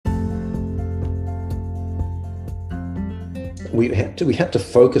we had to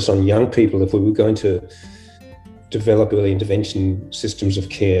focus on young people if we were going to develop early intervention systems of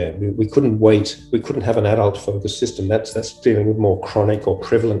care. We couldn't wait. We couldn't have an adult-focused system. That's dealing with more chronic or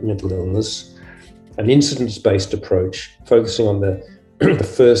prevalent mental illness. An incidence-based approach, focusing on the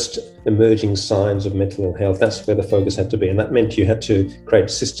first emerging signs of mental ill health. That's where the focus had to be, and that meant you had to create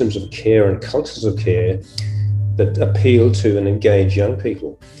systems of care and cultures of care that appeal to and engage young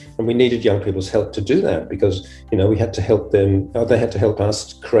people. And we needed young people's help to do that, because we had to help them, they had to help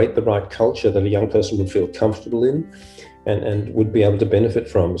us create the right culture that a young person would feel comfortable in and would be able to benefit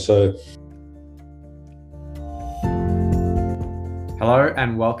from. So hello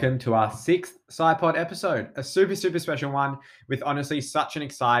and welcome to our 6th SciPod episode, a super special one with honestly such an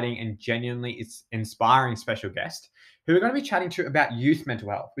exciting and genuinely inspiring special guest who we're going to be chatting to about youth mental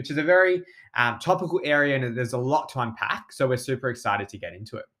health, which is a very topical area and there's a lot to unpack. So we're super excited to get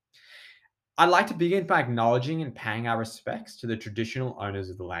into it. I'd like to begin by acknowledging and paying our respects to the traditional owners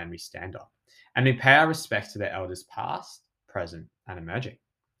of the land we stand on, and we pay our respects to their elders past, present, and emerging.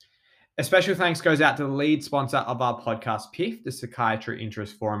 A special thanks goes out to the lead sponsor of our podcast, PIF, the Psychiatry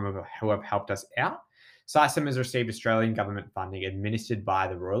Interest Forum, who have helped us out. SciSim has received Australian government funding administered by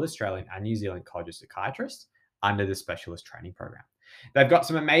the Royal Australian and New Zealand College of Psychiatrists under the Specialist Training Program. They've got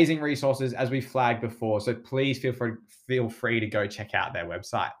some amazing resources, as we flagged before, so please feel free to go check out their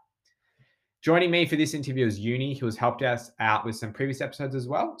website. Joining me for this interview is Uni, who has helped us out with some previous episodes as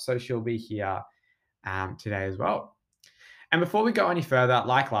well, so she'll be here today as well. And before we go any further,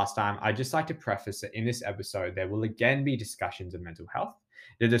 like last time, I'd just like to preface that in this episode, there will again be discussions of mental health.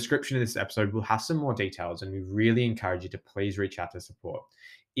 The description of this episode will have some more details, and we really encourage you to please reach out to support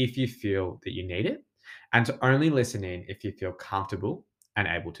if you feel that you need it, and to only listen in if you feel comfortable and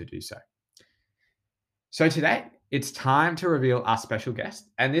able to do so. So today, it's time to reveal our special guest.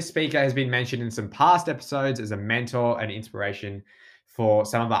 And this speaker has been mentioned in some past episodes as a mentor and inspiration for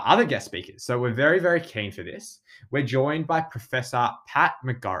some of our other guest speakers. So we're very keen for this. We're joined by Professor Pat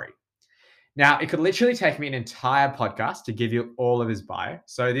McGorry. Now, it could literally take me an entire podcast to give you all of his bio.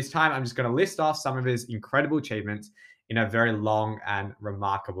 So this time, I'm just going to list off some of his incredible achievements in a very long and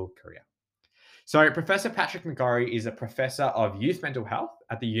remarkable career. So Professor Patrick McGorry is a professor of youth mental health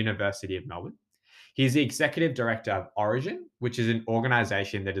at the University of Melbourne. He's the executive director of Orygen, which is an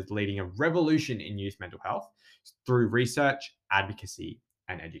organization that is leading a revolution in youth mental health through research, advocacy,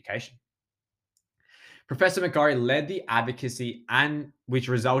 and education. Professor McGorry led the advocacy which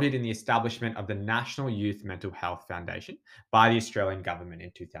resulted in the establishment of the National Youth Mental Health Foundation by the Australian government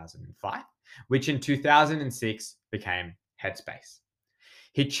in 2005, which in 2006 became Headspace.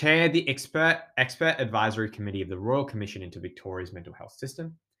 He chaired the expert advisory committee of the Royal Commission into Victoria's mental health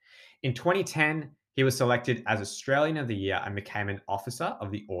system. In 2010, he was selected as Australian of the Year and became an Officer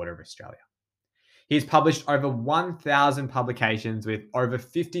of the Order of Australia. He's published over 1,000 publications with over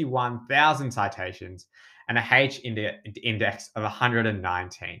 51,000 citations and a H index of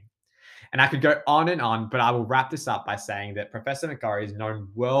 119. And I could go on and on, but I will wrap this up by saying that Professor McGorry is known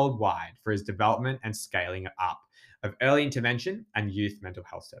worldwide for his development and scaling up of early intervention and youth mental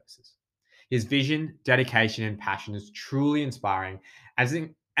health services. His vision, dedication, and passion is truly inspiring,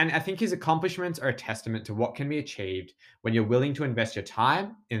 and I think his accomplishments are a testament to what can be achieved when you're willing to invest your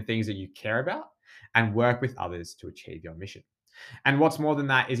time in things that you care about and work with others to achieve your mission. And what's more than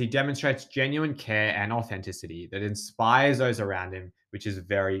that is he demonstrates genuine care and authenticity that inspires those around him, which is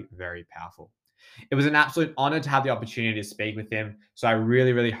very powerful. It was an absolute honor to have the opportunity to speak with him. So I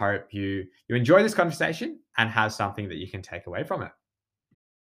really hope you enjoy this conversation and have something that you can take away from it.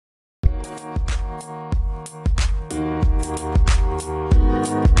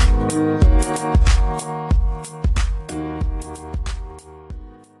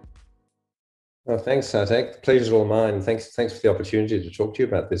 Well, thanks, Sartek. Pleasure's all mine. Thanks for the opportunity to talk to you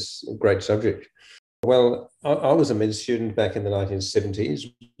about this great subject. Well, I was a med student back in the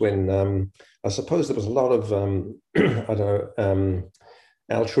 1970s when I suppose there was a lot of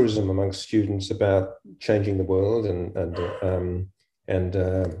altruism amongst students about changing the world, and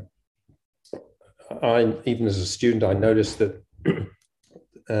I, even as a student, I noticed that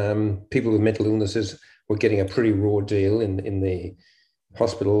people with mental illnesses were getting a pretty raw deal in the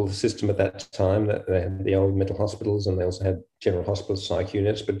hospital system at that time. That they had the old mental hospitals, and they also had general hospital psych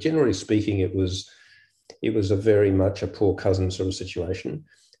units. But generally speaking, it was a very much a poor cousin sort of situation.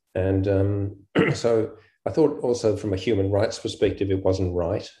 And so I thought also from a human rights perspective, it wasn't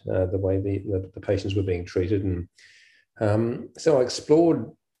right, the way the patients were being treated. And so I explored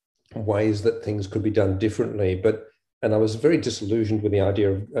ways that things could be done differently. And I was very disillusioned with the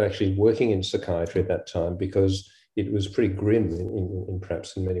idea of actually working in psychiatry at that time, because it was pretty grim in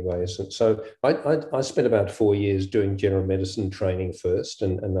perhaps in many ways. And so I spent about 4 years doing general medicine training first,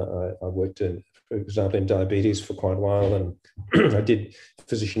 and I worked in, for example, in diabetes for quite a while, and I did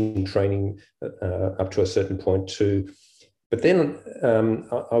physician training up to a certain point too. But then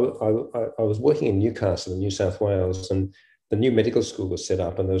I was working in Newcastle in New South Wales, and the new medical school was set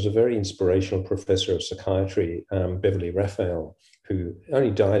up, and there was a very inspirational professor of psychiatry, Beverly Raphael, who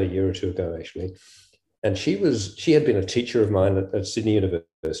only died a year or two ago, actually. And she had been a teacher of mine at Sydney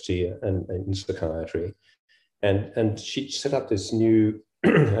University and in psychiatry. And she set up this new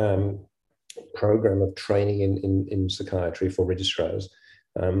program of training in psychiatry for registrars.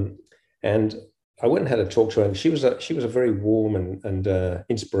 And I went and had a talk to her, and she was a very warm and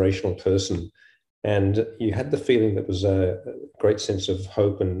inspirational person. And you had the feeling that was a great sense of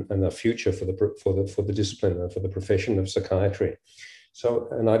hope and a future for the discipline and for the profession of psychiatry. So,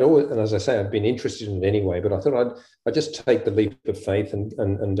 and as I say, I'd been interested in it anyway, but I thought I'd just take the leap of faith and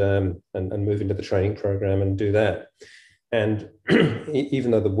move into the training program and do that. And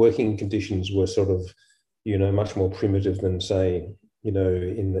even though the working conditions were sort of, much more primitive than, say, in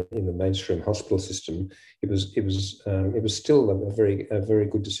the mainstream hospital system, it was still a very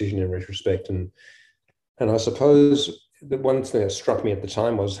good decision in retrospect. And I suppose the one thing that struck me at the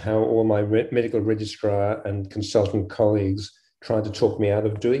time was how all my medical registrar and consultant colleagues tried to talk me out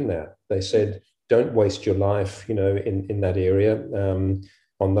of doing that. They said, "Don't waste your life, in that area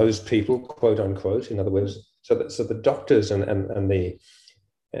on those people," quote unquote. In other words, so the doctors and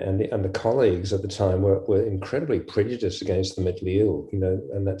the colleagues at the time were incredibly prejudiced against the mentally ill,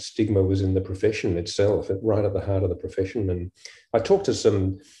 and that stigma was in the profession itself, right at the heart of the profession. And I talked to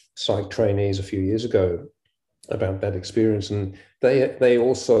some psych trainees a few years ago about that experience, and they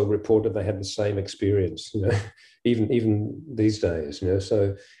also reported they had the same experience, even these days,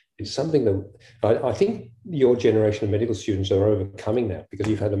 So it's something that I think your generation of medical students are overcoming that, because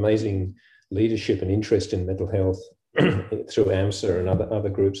you've had amazing leadership and interest in mental health through AMSA and other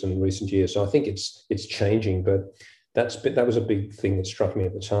groups in recent years. So I think it's changing, but that was a big thing that struck me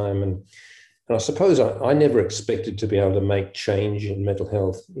at the time. And I suppose I never expected to be able to make change in mental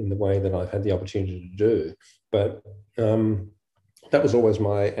health in the way that I've had the opportunity to do. But that was always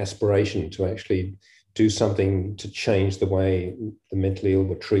my aspiration, to actually do something to change the way the mentally ill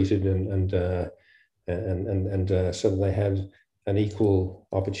were treated, and so that they had an equal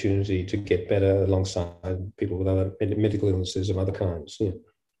opportunity to get better alongside people with other medical illnesses of other kinds. Yeah.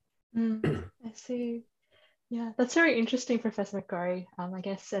 I see. Yeah, that's very interesting, Professor McGorry, I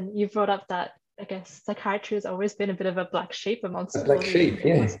guess. And you brought up that, I guess, psychiatry has always been a bit of a black sheep amongst all the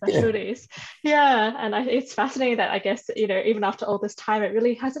specialties. Yeah, and it's fascinating that, I guess, even after all this time, it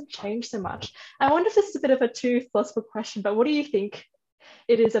really hasn't changed so much. I wonder if this is a bit of a too philosophical question, but what do you think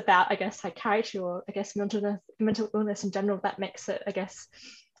it is about, I guess, psychiatry, or I guess mental illness in general, that makes it, I guess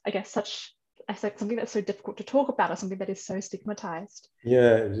something that's so difficult to talk about, or something that is so stigmatized?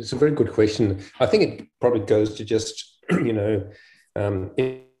 Yeah, it's a very good question. I think it probably goes to just,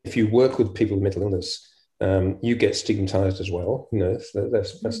 if you work with people with mental illness, you get stigmatized as well.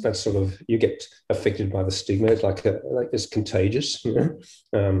 That's sort of, you get affected by the stigma. It's like it's contagious.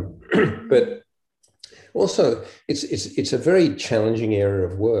 But also, it's a very challenging area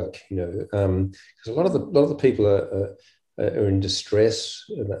of work. Because a lot of the people are in distress.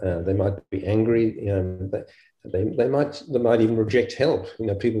 They might be angry. They might even reject help.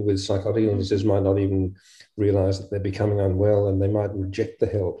 People with psychotic illnesses might not even realize that they're becoming unwell, and they might reject the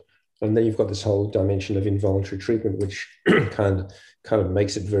help. And then you've got this whole dimension of involuntary treatment, which kind of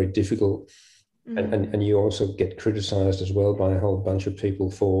makes it very difficult. And you also get criticized as well by a whole bunch of people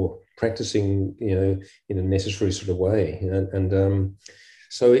for practicing, in a necessary sort of way.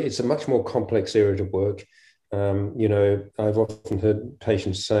 So it's a much more complex area to work. I've often heard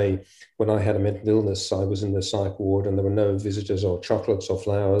patients say, when I had a mental illness, I was in the psych ward and there were no visitors or chocolates or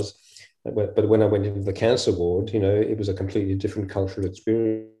flowers. But when I went into the cancer ward, it was a completely different cultural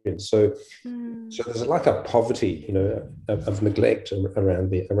experience. So there's like a poverty, of neglect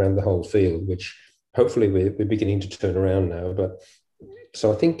around the whole field, which hopefully we're beginning to turn around now. But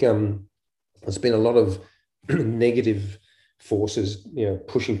so I think there's been a lot of negative forces,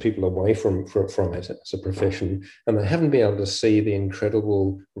 pushing people away from it as a profession, and they haven't been able to see the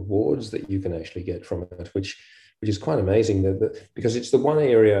incredible rewards that you can actually get from it, which is quite amazing, because it's the one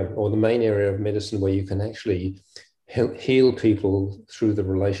area, or the main area of medicine, where you can actually heal people through the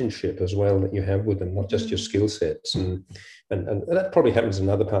relationship as well that you have with them, not just your skill sets. And that probably happens in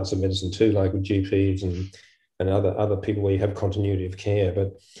other parts of medicine too, like with GPs other people where you have continuity of care.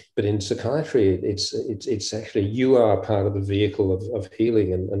 But in psychiatry, it's actually you are part of the vehicle of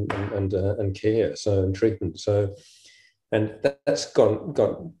healing and care, and treatment. So, and that's got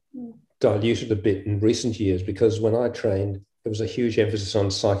diluted a bit in recent years, because when I trained, there was a huge emphasis on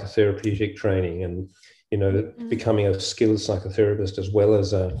psychotherapeutic training and, becoming a skilled psychotherapist, as well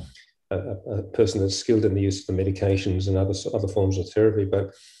as a person that's skilled in the use of the medications and other forms of therapy.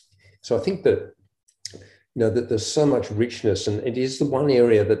 But so I think that, that there's so much richness, and it is the one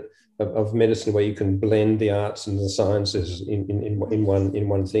area of medicine where you can blend the arts and the sciences in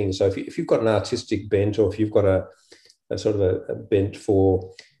one thing. So if you've got an artistic bent, or if you've got a sort of a bent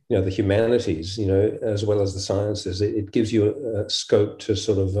for the humanities, as well as the sciences, it gives you a scope to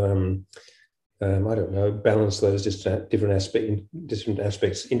sort of balance those different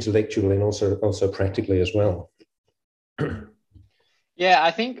aspects intellectually and also practically as well. Yeah,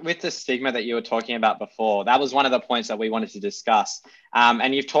 I think with the stigma that you were talking about before, that was one of the points that we wanted to discuss.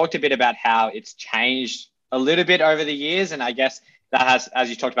 And you've talked a bit about how it's changed a little bit over the years. And I guess that has, as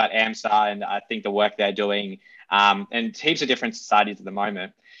you talked about AMSA and I think the work they're doing, and heaps of different societies at the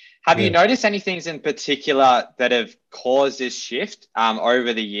moment. Have you noticed any things in particular that have caused this shift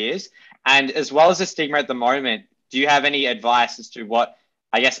over the years? And as well as the stigma at the moment, do you have any advice as to what,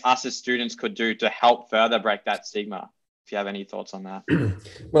 I guess, us as students could do to help further break that stigma? If you have any thoughts on that.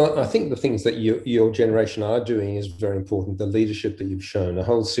 Well, I think the things that your generation are doing is very important. The leadership that you've shown, a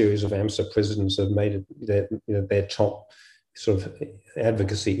whole series of AMSA presidents have made it their top sort of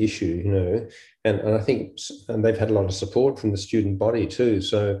advocacy issue, and I think, and they've had a lot of support from the student body too.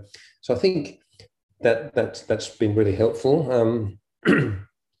 So I think that's been really helpful.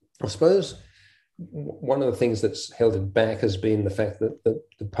 I suppose one of the things that's held it back has been the fact that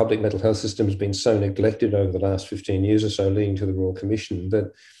the public mental health system has been so neglected over the last 15 years or so, leading to the Royal Commission,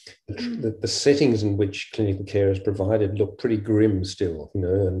 that the settings in which clinical care is provided look pretty grim still,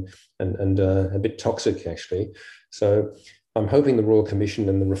 and a bit toxic actually. So I'm hoping the Royal Commission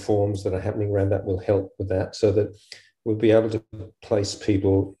and the reforms that are happening around that will help with that, so that we'll be able to place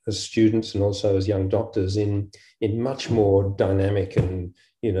people as students and also as young doctors in much more dynamic and,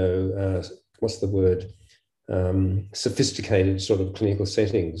 what's the word? Sophisticated sort of clinical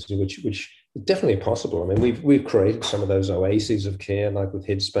settings, which definitely possible. I mean, we've created some of those oases of care, like with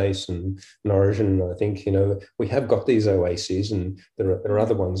Headspace and Norigen. I think we have got these oases, and there are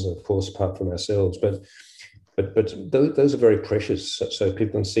other ones, of course, apart from ourselves. But those are very precious, so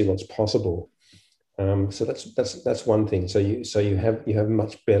people can see what's possible. So that's one thing. So you have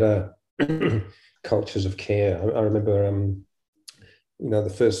much better cultures of care. I remember, the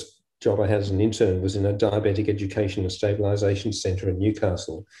first job I had as an intern was in a diabetic education and stabilisation centre in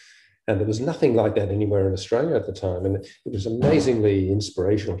Newcastle. And there was nothing like that anywhere in Australia at the time. And it was amazingly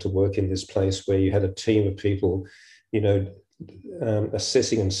inspirational to work in this place where you had a team of people,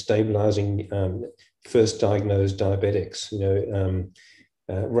 assessing and stabilising first diagnosed diabetics,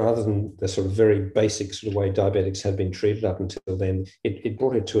 rather than the sort of very basic sort of way diabetics had been treated up until then. It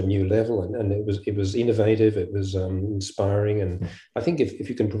brought it to a new level, and it was innovative, it was inspiring. And I think if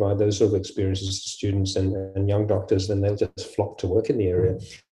you can provide those sort of experiences to students and young doctors, then they'll just flock to work in the area.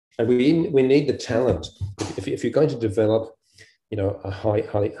 And we need the talent. If you're going to develop, a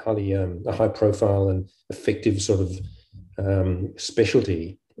high profile and effective sort of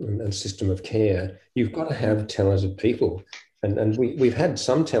specialty and system of care, you've got to have talented people. And we've had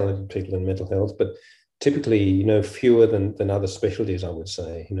some talented people in mental health, but typically, fewer than other specialties, I would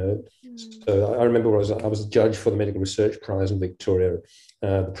say. So I remember I was a judge for the Medical Research Prize in Victoria,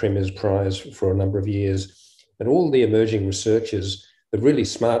 the Premier's Prize for a number of years, and all the emerging researchers, the really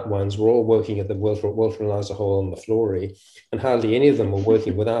smart ones, were all working at the Walter Eliza Hall and the Florey, and hardly any of them were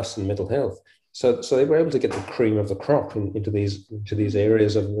working with us in mental health. So they were able to get the cream of the crop into these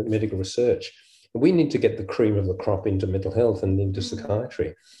areas of medical research. We need to get the cream of the crop into mental health and into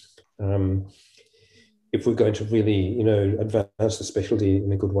psychiatry, if we're going to really, advance the specialty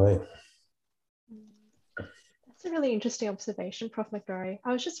in a good way. That's a really interesting observation, Prof. McGorry.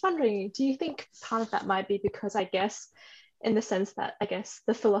 I was just wondering, do you think part of that might be because, I guess, in the sense that, I guess,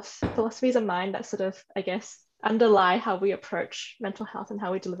 the philosophies of mind that sort of, I guess, underlie how we approach mental health and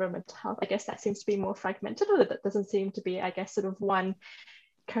how we deliver mental health, I guess that seems to be more fragmented, or that doesn't seem to be, I guess, sort of one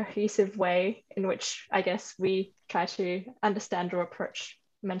cohesive way in which, I guess, we try to understand or approach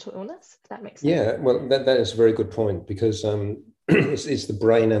mental illness, if that makes sense. Yeah, well, that is a very good point, because it's the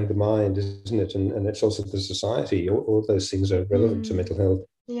brain and the mind, isn't it? And it's also the society. All those things are relevant to mental health.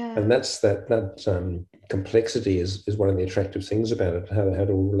 Yeah. And that's that complexity is one of the attractive things about it, how it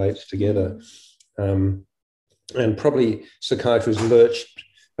all relates together. And probably psychiatry has lurched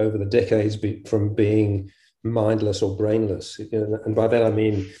over the decades from being mindless or brainless. And by that I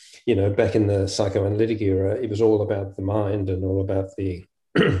mean, back in the psychoanalytic era, it was all about the mind and all about the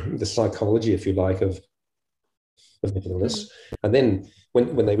the psychology, if you like, of mental illness. And then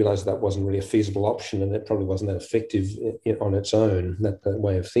when they realized that wasn't really a feasible option and it probably wasn't that effective on its own, that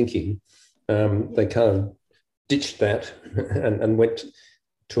way of thinking, they kind of ditched that and went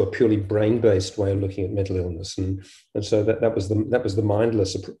to a purely brain-based way of looking at mental illness, and so that was the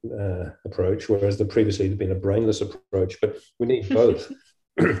mindless approach, whereas there previously had been a brainless approach. But we need both,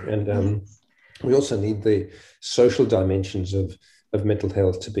 and we also need the social dimensions of mental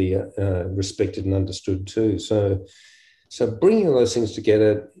health to be respected and understood too. So bringing all those things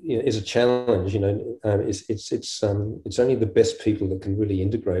together is a challenge. It's only the best people that can really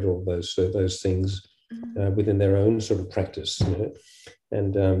integrate all those things within their own sort of practice.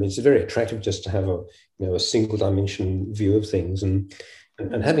 And it's very attractive just to have a single dimension view of things, and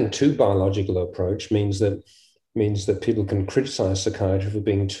having too biological approach means that people can criticize psychiatry for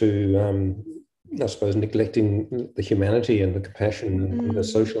being too, I suppose, neglecting the humanity and the compassion and the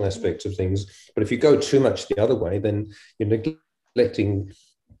social aspects of things. But if you go too much the other way, then you're neglecting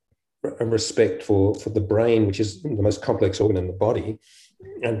a respect for the brain, which is the most complex organ in the body,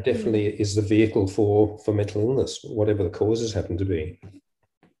 and definitely is the vehicle for mental illness, whatever the causes happen to be.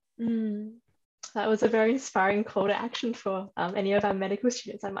 That was a very inspiring call to action for any of our medical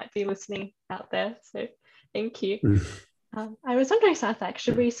students that might be listening out there. So thank you. I was wondering, Sarthak,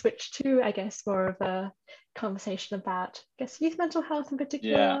 should we switch to, I guess, more of a conversation about, I guess, youth mental health in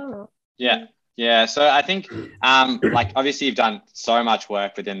particular? Yeah. So I think, obviously you've done so much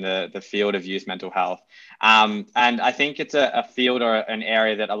work within the field of youth mental health. And I think it's a field or an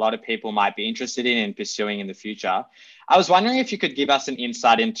area that a lot of people might be interested in pursuing in the future. I was wondering if you could give us an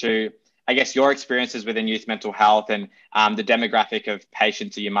insight into, I guess, your experiences within youth mental health and the demographic of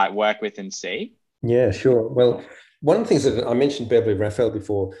patients that you might work with and see. Yeah, sure. Well, one of the things that I mentioned Beverly Raphael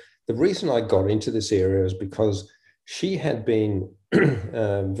before, the reason I got into this area is because she had been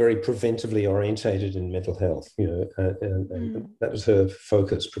very preventively orientated in mental health, and that was her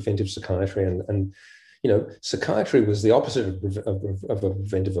focus, preventive psychiatry. And psychiatry was the opposite of a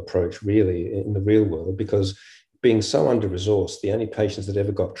preventive approach, really, in the real world, because being so under-resourced, the only patients that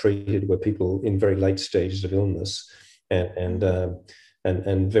ever got treated were people in very late stages of illness and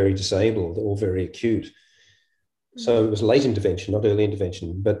very disabled or very acute. So it was late intervention, not early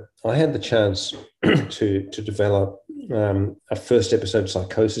intervention. But I had the chance to develop a first episode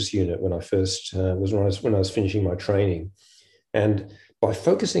psychosis unit when I first when I was finishing my training, and by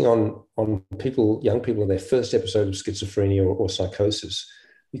focusing on young people in their first episode of schizophrenia or psychosis,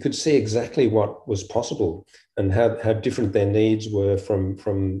 you could see exactly what was possible and how different their needs were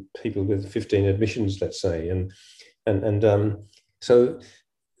from people with 15 admissions, let's say, and so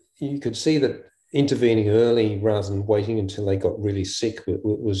you could see that intervening early rather than waiting until they got really sick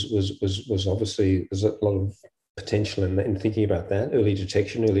was obviously, there's a lot of potential in thinking about that, early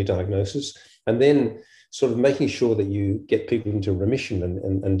detection, early diagnosis, and then sort of making sure that you get people into remission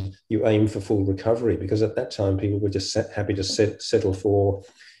and you aim for full recovery, because at that time people were just happy to settle for,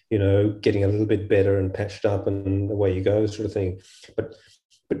 getting a little bit better and patched up and away you go, sort of thing. But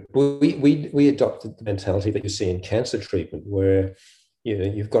we adopted the mentality that you see in cancer treatment, where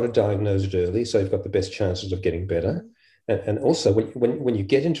you've got to diagnose it early, so you've got the best chances of getting better. And also, when you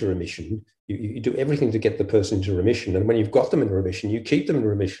get into remission, you do everything to get the person into remission. And when you've got them in remission, you keep them in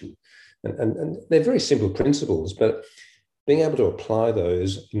remission. And they're very simple principles, but being able to apply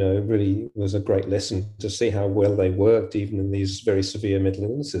those, really was a great lesson to see how well they worked, even in these very severe mental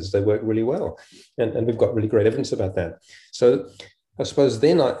illnesses. They work really well. And we've got really great evidence about that. So I suppose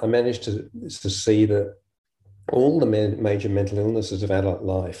then I managed to see that all the major mental illnesses of adult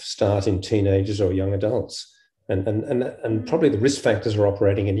life start in teenagers or young adults. And probably the risk factors are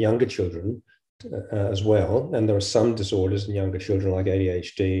operating in younger children as well. And there are some disorders in younger children like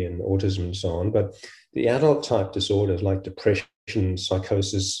ADHD and autism and so on. But the adult type disorders like depression,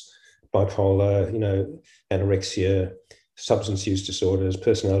 psychosis, bipolar, anorexia, substance use disorders,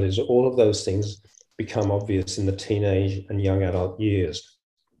 personalities, all of those things become obvious in the teenage and young adult years.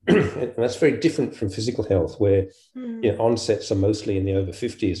 And that's very different from physical health, where onsets are mostly in the over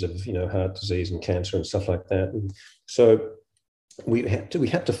 50s of heart disease and cancer and stuff like that. And so we had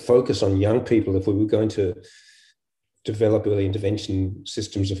to focus on young people if we were going to develop early intervention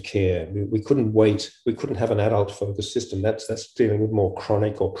systems of care. We couldn't wait. We couldn't have an adult focused system. That's dealing with more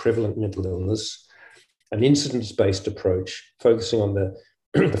chronic or prevalent mental illness. An incidence-based approach, focusing on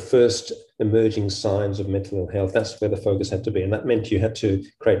the first emerging signs of mental ill health. That's where the focus had to be. And that meant you had to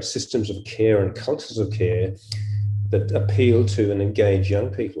create systems of care and cultures of care that appeal to and engage young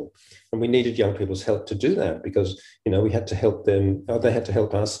people. And we needed young people's help to do that because, we had to help them, they had to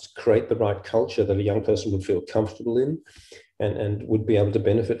help us create the right culture that a young person would feel comfortable in and would be able to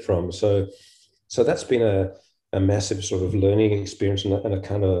benefit from. So that's been a massive sort of learning experience and a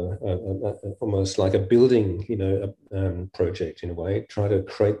kind of almost like a building, project in a way, try to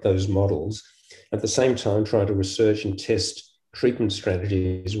create those models. At the same time, try to research and test treatment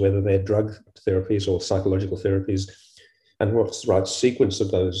strategies, whether they're drug therapies or psychological therapies, and what's the right sequence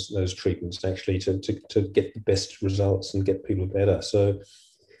of those treatments actually to get the best results and get people better. So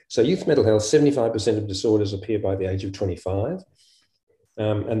youth mental health, 75% of disorders appear by the age of 25,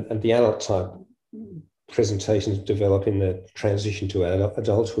 and the adult type presentations develop in the transition to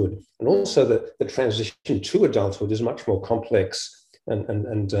adulthood. And also the transition to adulthood is much more complex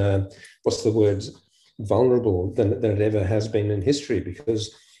and what's the word, vulnerable than it ever has been in history,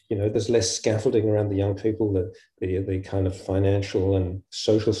 because there's less scaffolding around the young people, that the kind of financial and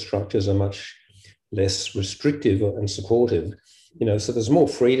social structures are much less restrictive and supportive, so there's more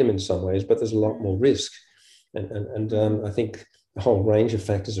freedom in some ways, but there's a lot more risk. And I think a whole range of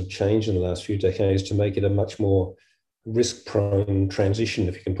factors have changed in the last few decades to make it a much more risk-prone transition,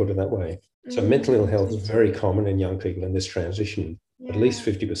 if you can put it that way. So mental ill health is very common in young people in this transition. At least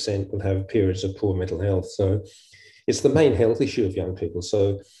 50% will have periods of poor mental health. So it's the main health issue of young people.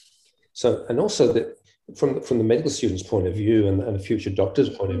 So and also that from the medical student's point of view and a future doctor's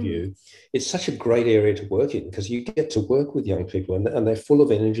point of view, it's such a great area to work in, because you get to work with young people and they're full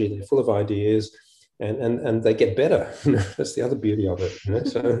of energy, they're full of ideas, and they get better. That's the other beauty of it.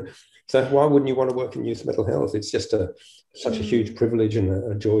 So why wouldn't you want to work in youth mental health? It's just such a huge privilege and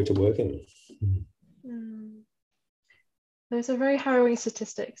a joy to work in. Those are very harrowing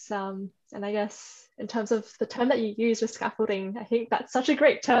statistics. And I guess in terms of the term that you use with scaffolding, I think that's such a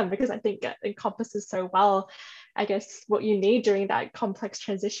great term, because I think it encompasses so well, I guess, what you need during that complex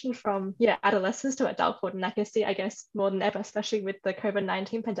transition from adolescence to adulthood. And I can see, I guess, more than ever, especially with the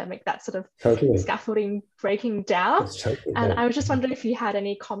COVID-19 pandemic, that sort of scaffolding breaking down. And I was just wondering if you had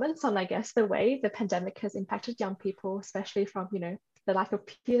any comments on, I guess, the way the pandemic has impacted young people, especially from, the lack of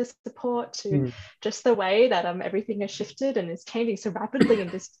peer support to just the way that everything has shifted and is changing so rapidly in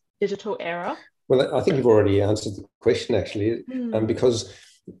this digital era. Well, I think you've already answered the question, actually, because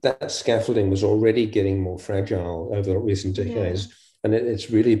that scaffolding was already getting more fragile over the recent decades. And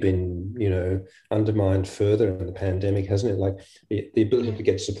it's really been, undermined further in the pandemic, hasn't it? Like the ability to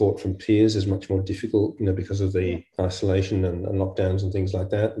get support from peers is much more difficult, because of the isolation and lockdowns and things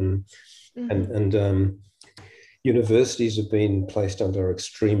like that. And universities have been placed under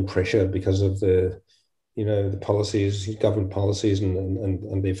extreme pressure because of the policies, government policies,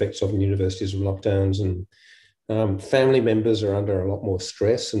 and the effects of universities of lockdowns. And family members are under a lot more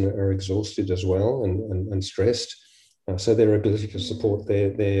stress and are exhausted as well and stressed. So their ability to support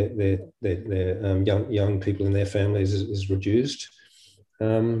their young people in their families is reduced.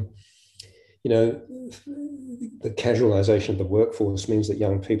 The casualization of the workforce means that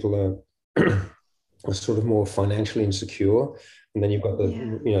young people are sort of more financially insecure. And then you've got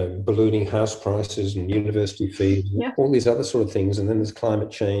the ballooning house prices and university fees, and all these other sort of things. And then there's climate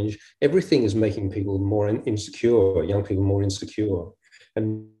change. Everything is making people more insecure, young people more insecure,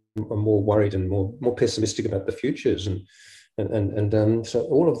 and are more worried and more pessimistic about the futures. And so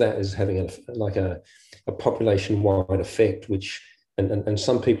all of that is having a population-wide effect, which and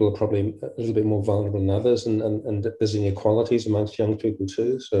some people are probably a little bit more vulnerable than others, and there's inequalities amongst young people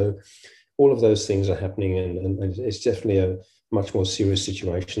too. So all of those things are happening, and it's definitely a much more serious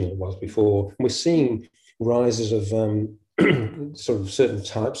situation than it was before. We're seeing rises of sort of certain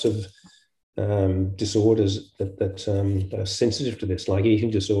types of disorders that are sensitive to this, like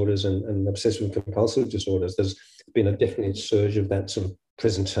eating disorders and obsessive compulsive disorders. There's been a definite surge of that sort of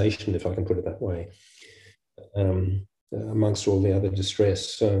presentation, if I can put it that way, amongst all the other distress.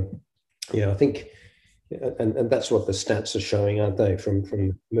 So, I think, and that's what the stats are showing, aren't they, from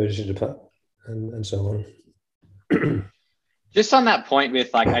emergency department and so on. Just on that point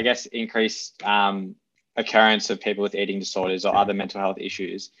with, I guess, increased occurrence of people with eating disorders or other mental health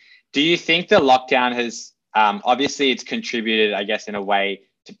issues, do you think the lockdown has, obviously it's contributed, I guess, in a way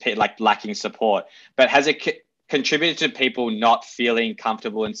to lacking support, but has it contributed to people not feeling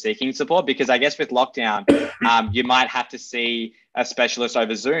comfortable in seeking support? Because I guess with lockdown, you might have to see a specialist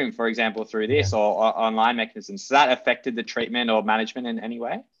over Zoom, for example, through this or online mechanisms. Has that affected the treatment or management in any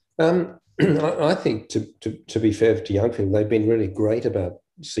way? I think to be fair to young people, they've been really great about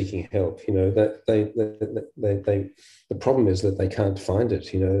seeking help. That the problem is that they can't find it.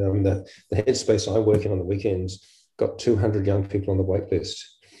 The Headspace I work in on the weekends got 200 young people on the wait list.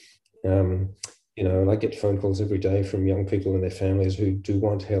 You know, and I get phone calls every day from young people and their families who do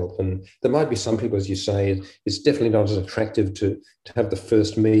want help. And there might be some people, as you say, it's definitely not as attractive to have the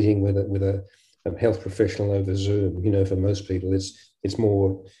first meeting with a health professional over Zoom. You know, for most people, it's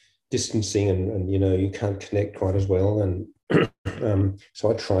more distancing, and you know, you can't connect quite as well. And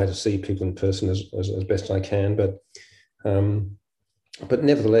so I try to see people in person as best I can. But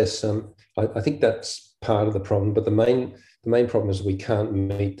nevertheless, I think that's part of the problem. But the main problem is we can't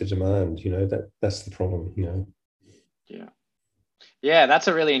meet the demand. You know, that's the problem. You know. Yeah, that's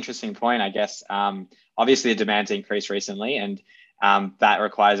a really interesting point. I guess obviously the demand's increased recently, and that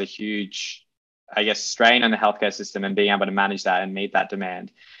requires a huge, I guess, strain on the healthcare system and being able to manage that and meet that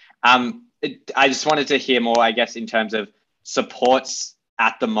demand. I just wanted to hear more, I guess, in terms of supports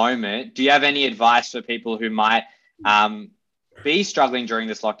at the moment. Do you have any advice for people who might be struggling during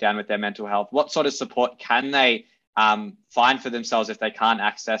this lockdown with their mental health? What sort of support can they find for themselves if they can't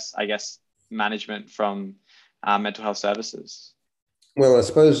access, I guess, management from mental health services? Well, I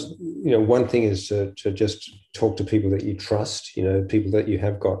suppose, you know, one thing is to just talk to people that you trust, you know, people that you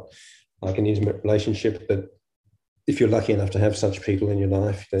have got like an intimate relationship. That if you're lucky enough to have such people in your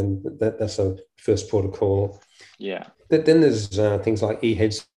life, then that's a first port of call. Yeah. Then there's things like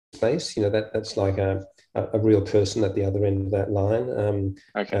eHeadspace, you know, that's like a real person at the other end of that line.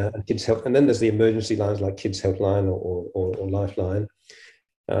 Kids Help, and then there's the emergency lines like Kids Helpline or Lifeline.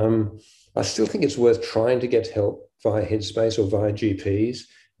 I still think it's worth trying to get help via Headspace or via GPs.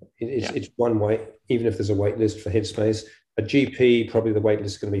 It's one way, even if there's a wait list for Headspace. A GP, probably the wait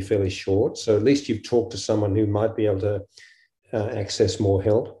list is going to be fairly short. So at least you've talked to someone who might be able to access more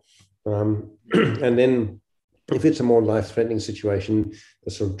help. And then if it's a more life-threatening situation,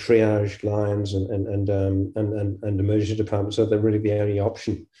 the sort of triage lines and emergency departments are really the only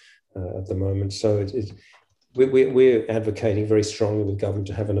option at the moment. So we're advocating very strongly with government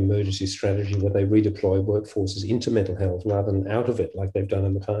to have an emergency strategy where they redeploy workforces into mental health rather than out of it like they've done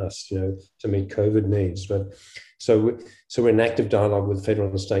in the past, you know, to meet COVID needs. But so we're in active dialogue with federal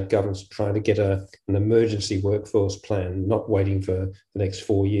and state governments trying to get an emergency workforce plan, not waiting for the next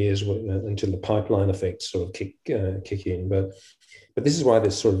 4 years until the pipeline effects sort of kick in. But this is why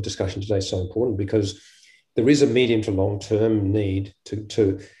this sort of discussion today is so important, because there is a medium to long-term need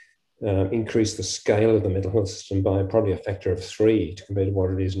to increase the scale of the mental health system by probably a factor of 3 compared to what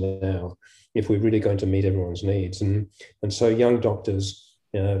it is now, if we're really going to meet everyone's needs. And so young doctors,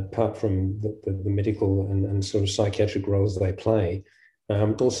 apart from the medical and sort of psychiatric roles they play,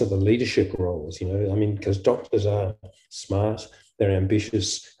 also the leadership roles, you know, I mean, because doctors are smart, they're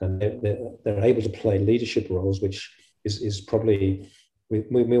ambitious, and they're able to play leadership roles, which is probably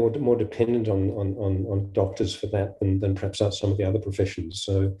we're more dependent on doctors for that than perhaps some of the other professions.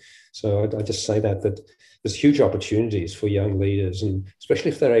 So I just say that there's huge opportunities for young leaders, and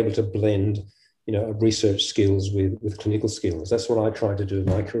especially if they're able to blend, you know, research skills with clinical skills. That's what I tried to do in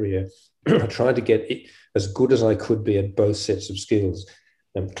my career. I tried to get as good as I could be at both sets of skills.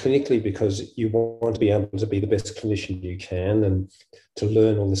 Clinically, because you want to be able to be the best clinician you can and to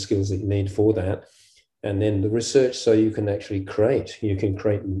learn all the skills that you need for that. And then the research, so you can actually create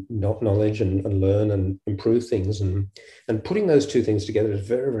knowledge and learn and improve things. And putting those two things together is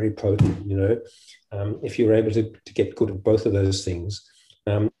very, very potent, you know, if you're able to get good at both of those things.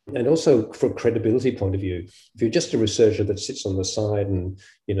 And also from a credibility point of view, if you're just a researcher that sits on the side and,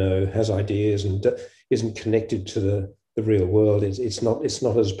 you know, has ideas and isn't connected to the real world, it's not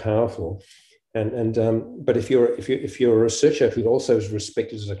as powerful. But if you're a researcher who also is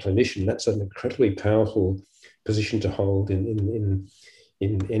respected as a clinician, that's an incredibly powerful position to hold in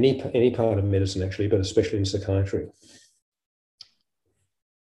any part of medicine, actually, but especially in psychiatry.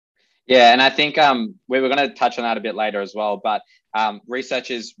 Yeah, and I think we were going to touch on that a bit later as well, but research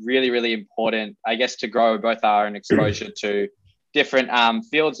is really, really important, I guess, to grow both our own exposure to different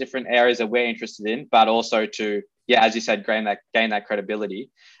fields, different areas that we're interested in, but also to, yeah, as you said, gain that credibility.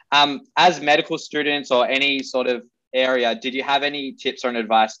 As medical students or any sort of area, did you have any tips or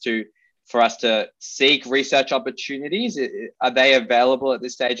advice for us to seek research opportunities? Are they available at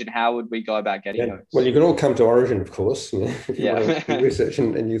this stage, and how would we go about getting those? Well, you can all come to Orygen, of course. If you want to research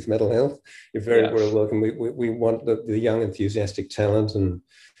in youth mental health, you're very welcome. We want the young, enthusiastic talent.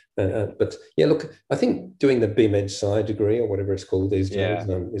 But yeah, look, I think doing the BMed Sci degree or whatever it's called these days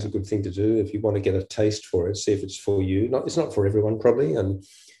is a good thing to do if you want to get a taste for it, see if it's for you. It's not for everyone probably,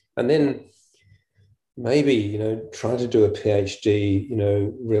 and then maybe, you know, try to do a PhD, you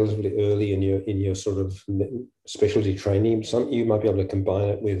know, relatively early in your sort of specialty training. You might be able to combine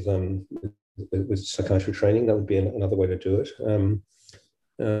it with psychiatry training. That would be another way to do it.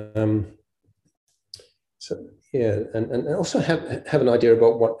 So and also have an idea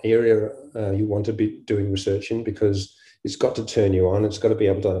about what area you want to be doing research in, because it's got to turn you on. It's got to be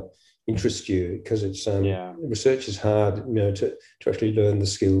able to interest you, because it's research is hard, to actually learn the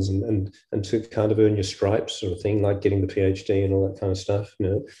skills and to kind of earn your stripes, sort of thing, like getting the PhD and all that kind of stuff.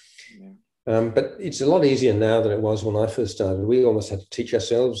 But it's a lot easier now than it was when I first started. We almost had to teach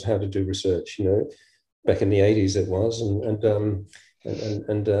ourselves how to do research. Back in the 80s it was,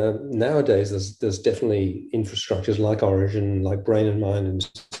 and nowadays there's definitely infrastructures like Origin, like Brain and Mind in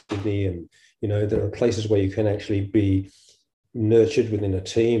Sydney, and there are places where you can actually be nurtured within a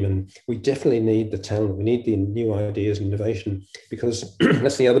team. And we definitely need the talent. We need the new ideas and innovation, because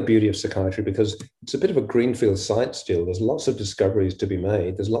that's the other beauty of psychiatry, because it's a bit of a greenfield site still. There's lots of discoveries to be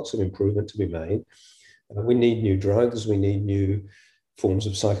made. There's lots of improvement to be made. We need new drugs. We need new forms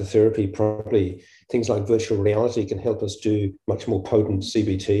of psychotherapy. Probably things like virtual reality can help us do much more potent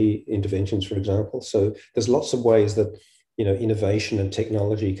CBT interventions, for example. So there's lots of ways that innovation and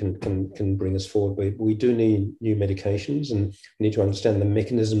technology can bring us forward. We do need new medications, and we need to understand the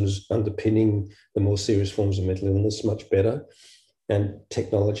mechanisms underpinning the more serious forms of mental illness much better. And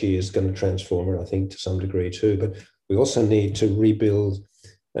technology is going to transform it, I think, to some degree too. But we also need to rebuild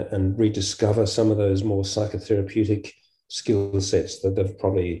and rediscover some of those more psychotherapeutic skill sets that have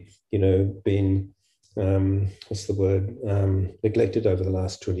probably, been, neglected over the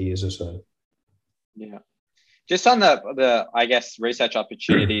last 20 years or so. Yeah. Just on the I guess, research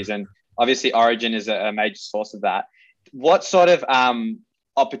opportunities, and obviously Origin is a major source of that. What sort of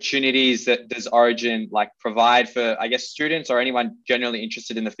opportunities that does Origin provide for, I guess, students or anyone generally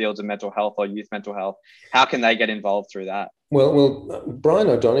interested in the fields of mental health or youth mental health? How can they get involved through that? Well, Brian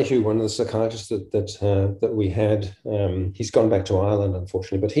O'Donoghue, one of the psychiatrists that we had, he's gone back to Ireland,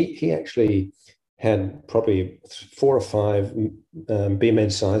 unfortunately, but he actually had probably 4 or 5 BMed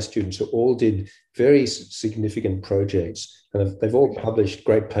Sci students who all did very significant projects, and they've all published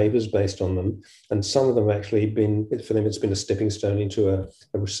great papers based on them. And some of them actually for them, it's been a stepping stone into a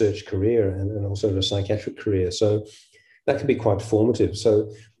research career and also a psychiatric career. So that can be quite formative.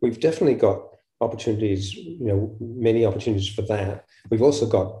 So we've definitely got opportunities, many opportunities for that. We've also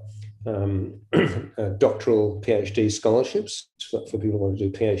got doctoral PhD scholarships for people who want to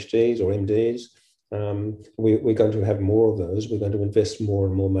do PhDs or MDs. We're going to have more of those. We're going to invest more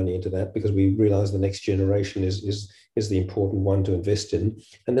and more money into that, because we realize the next generation is the important one to invest in.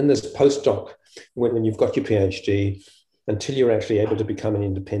 And then there's postdoc. When you've got your PhD, until you're actually able to become an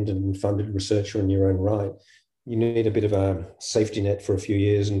independent and funded researcher in your own right, you need a bit of a safety net for a few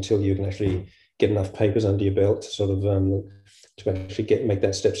years until you can actually get enough papers under your belt to sort of to actually make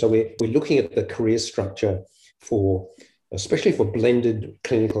that step. So we're looking at the career structure especially for blended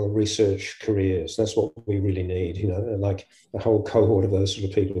clinical research careers. That's what we really need, like a whole cohort of those sort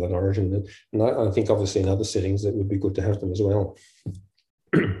of people at Origin. And I think obviously in other settings it would be good to have them as well.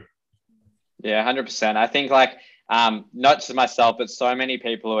 Yeah, 100%. I think not just myself, but so many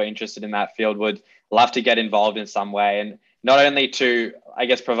people who are interested in that field would love to get involved in some way, and not only to, I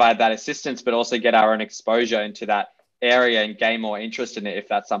guess, provide that assistance, but also get our own exposure into that area and gain more interest in it, if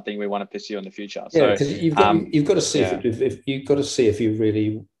that's something we want to pursue in the future. Yeah, because you've got to see if you've got to see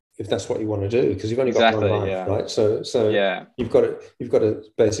if that's what you want to do, because you've only got one life, right? So you've got to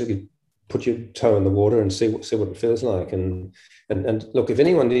basically put your toe in the water and see what it feels like. And look, if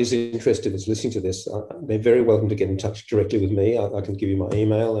anyone is interested that's listening to this, they're very welcome to get in touch directly with me. I can give you my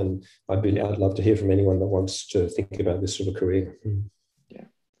email, and I'd love to hear from anyone that wants to think about this sort of career. Yeah,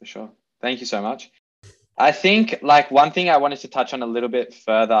 for sure. Thank you so much. I think one thing I wanted to touch on a little bit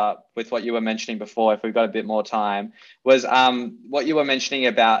further with what you were mentioning before, if we've got a bit more time, was what you were mentioning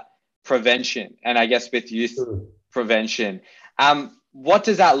about prevention, and I guess with youth prevention. What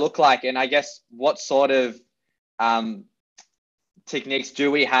does that look like? And I guess what sort of techniques do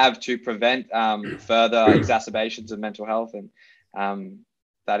we have to prevent further exacerbations of mental health and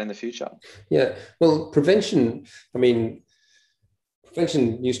that in the future? Yeah, well, prevention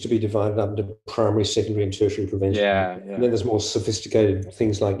used to be divided up into primary, secondary, and tertiary prevention. Yeah. And then there's more sophisticated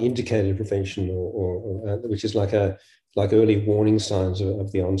things like indicated prevention, or which is like early warning signs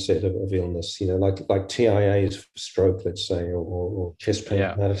of the onset of illness. Like TIAs for stroke, let's say, or chest pain,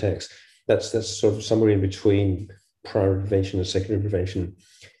 heart attacks. That's sort of somewhere in between primary prevention and secondary prevention.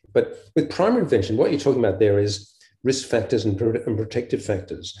 But with primary prevention, what you're talking about there is risk factors and protective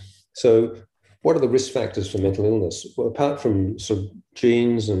factors. So what are the risk factors for mental illness? Well, apart from sort of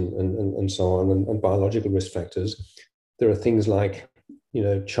genes and so on, and biological risk factors, there are things like,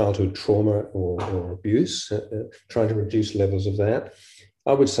 childhood trauma or abuse, trying to reduce levels of that.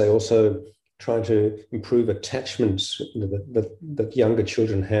 I would say also trying to improve attachments that younger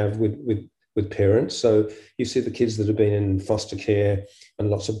children have with with parents. So you see the kids that have been in foster care and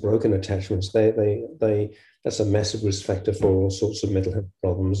lots of broken attachments, that's a massive risk factor for all sorts of mental health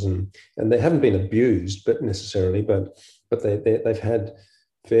problems. And they haven't been abused, but they've had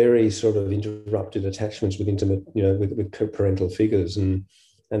very sort of interrupted attachments with intimate, with parental figures, and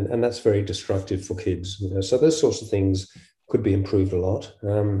that's very destructive for kids. So those sorts of things could be improved a lot.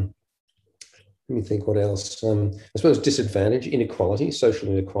 Let me think what else. I suppose disadvantage, inequality, social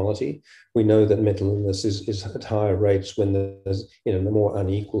inequality. We know that mental illness is at higher rates when there's, a more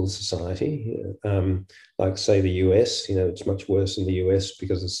unequal society. Like say the US, it's much worse in the US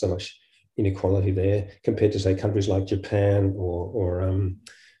because there's so much inequality there compared to say countries like Japan or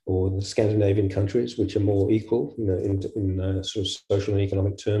the Scandinavian countries, which are more equal, in sort of social and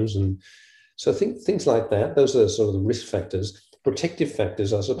economic terms. And so I think things like that, those are sort of the risk factors. Protective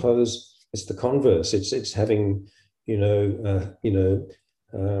factors, I suppose, it's the converse. It's having, at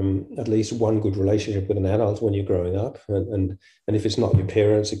least one good relationship with an adult when you're growing up, and if it's not your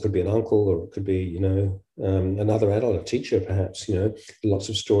parents, it could be an uncle, or it could be, another adult, a teacher, perhaps. Lots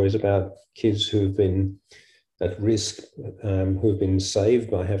of stories about kids who've been at risk, who've been saved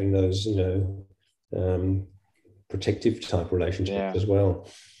by having those, protective type relationships as well.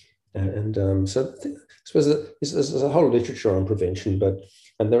 So I suppose there's a whole literature on prevention,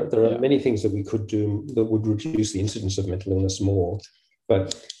 and there are many things that we could do that would reduce the incidence of mental illness more.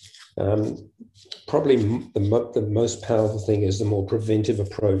 But probably the most powerful thing is the more preventive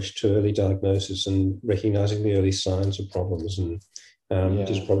approach to early diagnosis and recognizing the early signs of problems, and which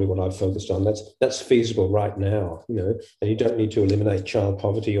is probably what I've focused on. That's feasible right now, and you don't need to eliminate child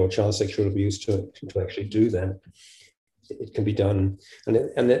poverty or child sexual abuse to actually do that. It can be done, and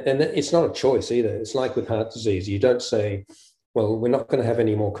it's not a choice either. It's like with heart disease. You don't say, well, we're not going to have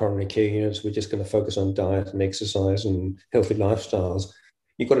any more coronary care units. We're just going to focus on diet and exercise and healthy lifestyles.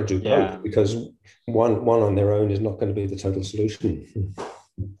 You've got to do both, because one on their own is not going to be the total solution.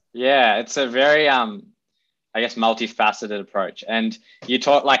 Yeah, it's a very, multifaceted approach. And you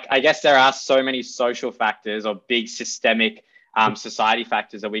talk, I guess there are so many social factors or big systemic society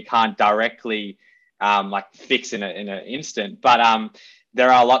factors that we can't directly fix in an instant. But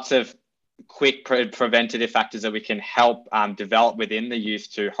there are lots of quick preventative factors that we can help develop within the youth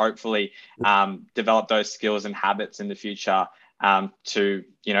to hopefully develop those skills and habits in the future to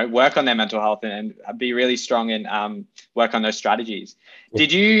work on their mental health and be really strong and work on those strategies.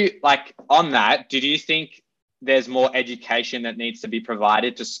 Did you did you think there's more education that needs to be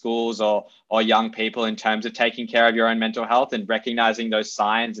provided to schools or young people in terms of taking care of your own mental health and recognizing those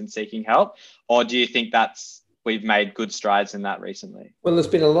signs and seeking help? Or do you think we've made good strides in that recently? Well, there's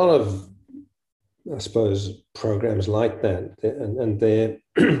been a lot of, I suppose, programs like that, and they're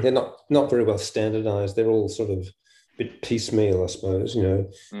not very well standardized. They're all sort of a bit piecemeal, I suppose, and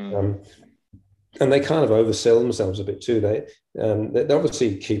they kind of oversell themselves a bit too. They're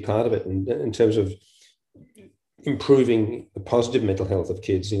obviously a key part of it in terms of improving the positive mental health of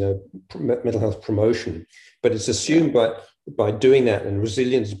kids, mental health promotion. But it's assumed by doing that and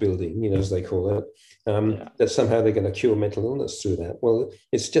resilience building, as they call it, that somehow they're going to cure mental illness through that. Well,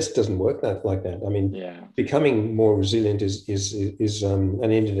 it just doesn't work like that. I mean, becoming more resilient is an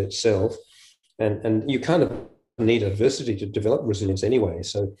end in itself, and you kind of need adversity to develop resilience anyway.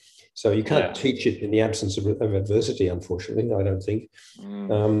 So you can't teach it in the absence of adversity, unfortunately, I don't think.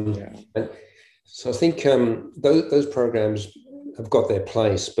 And so I think those programs have got their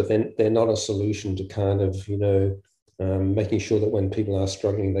place, but then they're not a solution to kind of, making sure that when people are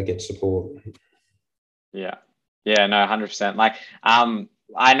struggling, they get support. Yeah, no, 100%.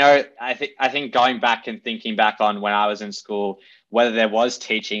 I think going back and thinking back on when I was in school, whether there was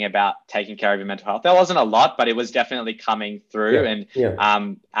teaching about taking care of your mental health, there wasn't a lot, but it was definitely coming through and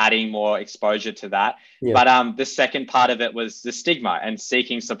adding more exposure to that. But the second part of it was the stigma and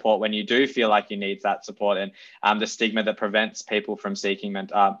seeking support when you do feel like you need that support, and the stigma that prevents people from seeking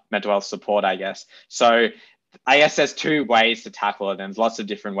mental health support, I guess. So I guess there's two ways to tackle it, and there's lots of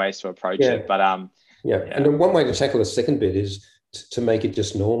different ways to approach it. But and one way to tackle the second bit is to make it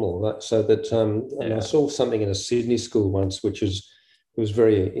just normal, so that and I saw something in a Sydney school once, which it was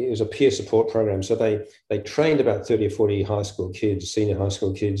a peer support program. So they trained about 30 or 40 high school kids, senior high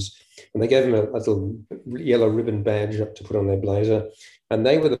school kids, and they gave them a little yellow ribbon badge to put on their blazer. And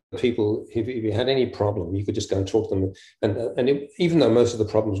they were the people, if you had any problem, you could just go and talk to them. And even though most of the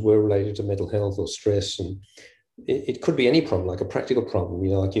problems were related to mental health or stress, and it could be any problem, like a practical problem,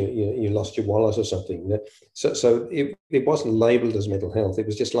 like you lost your wallet or something. So it wasn't labeled as mental health. It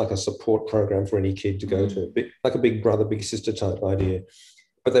was just like a support program for any kid to go to, like a big brother, big sister type idea.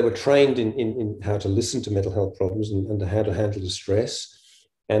 But they were trained in how to listen to mental health problems and how to handle distress.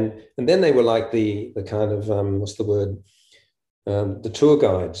 And then they were like the kind of what's the word, the tour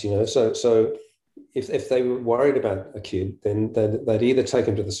guides, you know. So if they were worried about a kid, then they'd either take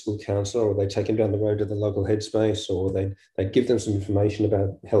him to the school counsellor, or they'd take him down the road to the local headspace, or they'd give them some information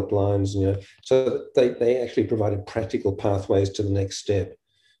about helplines, you know. So they actually provided practical pathways to the next step.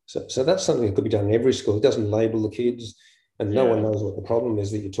 So that's something that could be done in every school. It doesn't label the kids, and no one knows what the problem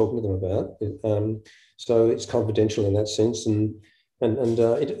is that you're talking to them about. So it's confidential in that sense, and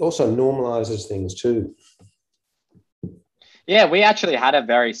it also normalizes things too. Yeah, we actually had a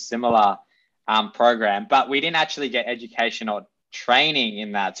very similar program, but we didn't actually get education or training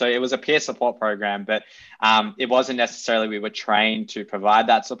in that. So it was a peer support program, but it wasn't necessarily we were trained to provide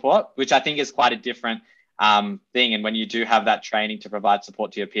that support, which I think is quite a different thing. And when you do have that training to provide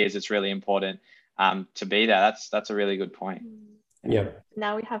support to your peers, it's really important to be there. That's a really good point. Yeah.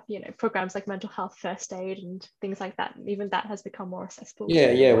 Now we have, programs like mental health first aid and things like that. And even that has become more accessible.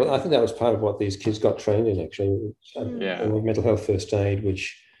 Yeah. Well, I think that was part of what these kids got trained in, actually. Mental health first aid,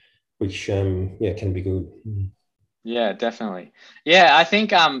 which can be good. Yeah, definitely. Yeah, I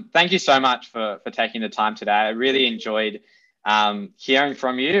think thank you so much for taking the time today. I really enjoyed hearing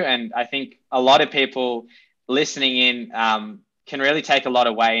from you, and I think a lot of people listening in can really take a lot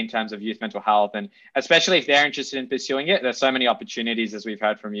away in terms of youth mental health, and especially if they're interested in pursuing it. There's so many opportunities, as we've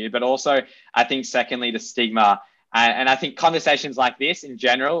heard from you, but also I think secondly, the stigma. And I think conversations like this in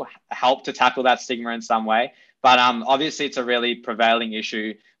general help to tackle that stigma in some way. But obviously it's a really prevailing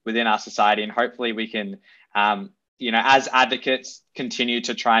issue within our society, and hopefully we can, as advocates, continue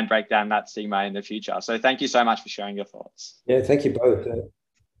to try and break down that stigma in the future. So thank you so much for sharing your thoughts. Yeah, thank you both.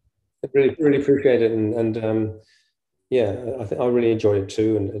 I really appreciate it, and I really enjoyed it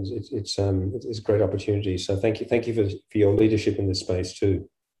too, and it's a great opportunity. So thank you for your leadership in this space too.